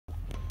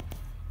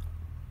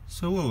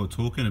So while we're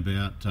talking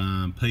about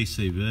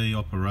PCV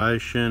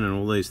operation and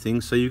all these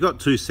things, so you've got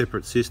two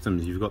separate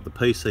systems. You've got the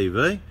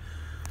PCV,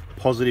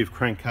 positive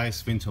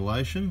crankcase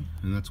ventilation,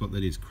 and that's what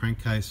that is,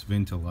 crankcase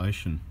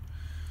ventilation.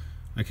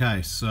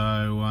 Okay,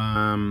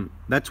 so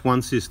that's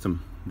one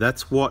system.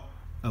 That's what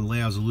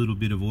allows a little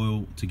bit of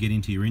oil to get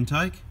into your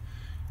intake,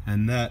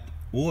 and that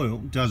oil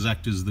does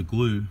act as the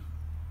glue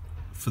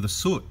for the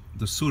soot.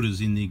 The soot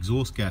is in the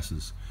exhaust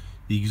gases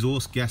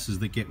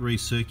that get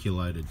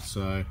recirculated.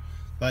 So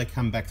they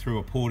come back through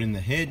a port in the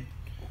head,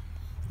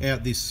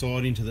 out this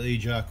side into the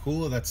E-jar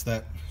cooler. That's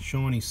that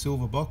shiny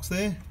silver box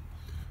there.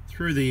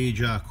 Through the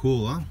E-jar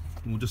cooler,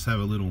 we'll just have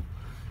a little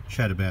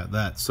chat about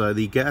that. So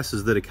the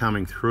gases that are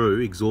coming through,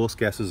 exhaust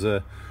gases,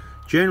 are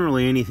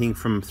generally anything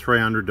from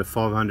 300 to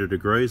 500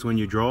 degrees when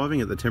you're driving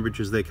at the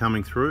temperatures they're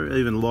coming through.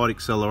 Even light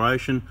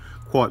acceleration,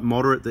 quite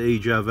moderate. The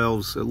E-jar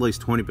valve's at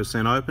least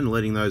 20% open,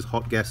 letting those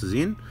hot gases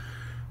in.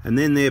 And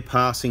then they're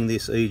passing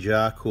this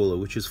E-jar cooler,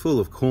 which is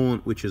full of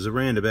coolant, which is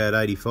around about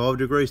 85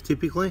 degrees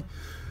typically.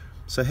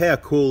 So how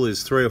cool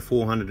is 300 or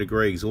 400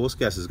 degree exhaust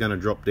gas is going to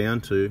drop down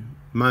to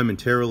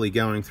momentarily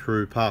going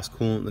through past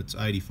coolant that's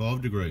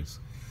 85 degrees.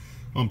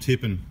 I'm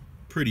tipping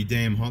pretty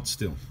damn hot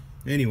still.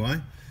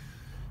 Anyway,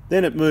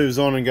 then it moves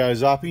on and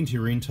goes up into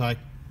your intake.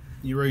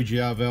 Your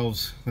E-jar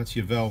valves, that's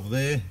your valve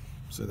there.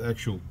 So the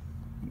actual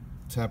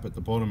tap at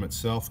the bottom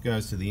itself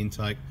goes to the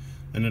intake,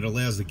 and it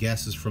allows the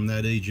gases from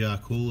that E-jar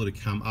cooler to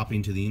come up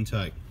into the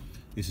intake.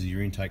 This is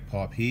your intake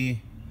pipe here.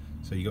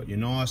 So you got your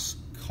nice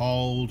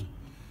cold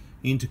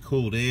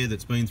intercooled air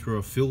that's been through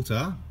a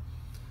filter,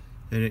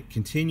 and it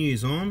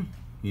continues on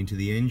into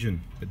the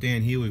engine. But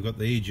down here we've got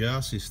the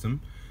E-jar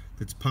system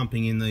that's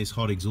pumping in these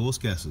hot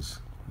exhaust gases.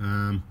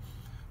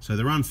 So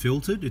they're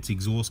unfiltered, it's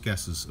exhaust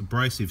gases,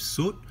 abrasive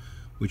soot,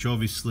 which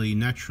obviously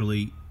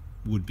naturally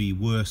would be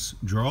worse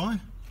dry.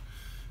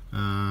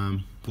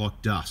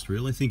 Like dust,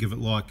 really. Think of it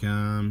like, you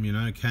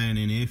know,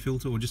 K&N air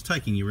filter, or just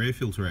taking your air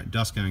filter out,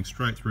 dust going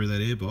straight through that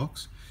air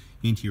box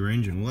into your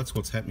engine. Well, that's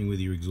what's happening with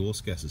your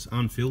exhaust gases,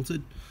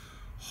 unfiltered,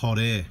 hot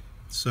air.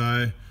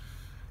 So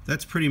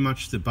that's pretty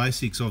much the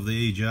basics of the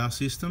E-jar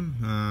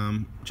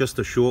system. Just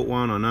a short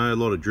one, I know, a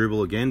lot of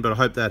dribble again, but I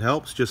hope that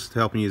helps, just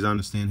helping you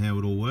understand how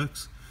it all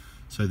works.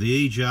 So the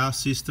E-jar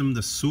system,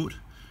 the soot,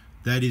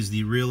 that is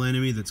the real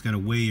enemy that's going to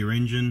wear your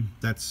engine.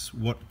 That's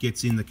what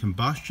gets in the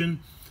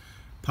combustion.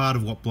 Part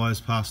of what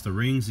blows past the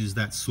rings is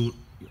that soot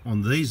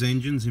on these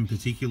engines in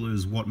particular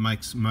is what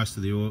makes most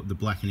of the oil, the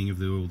blackening of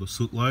the oil, the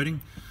soot loading.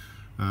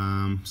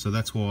 So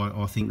that's why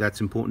I think that's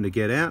important to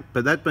get out.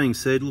 But that being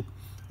said, look,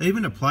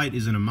 even a plate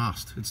isn't a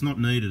must. It's not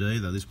needed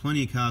either. There's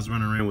plenty of cars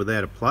running around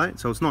without a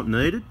plate, so it's not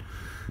needed.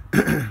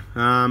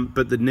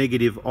 But the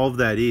negative of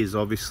that is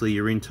obviously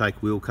your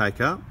intake will cake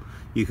up.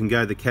 You can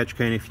go the catch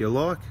can if you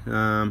like.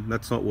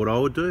 That's not what I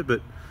would do,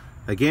 but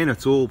again,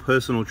 it's all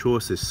personal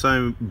choice. There's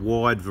so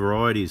wide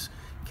varieties.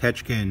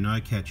 Catch can,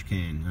 no catch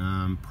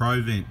can,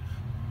 Pro Vent,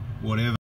 whatever.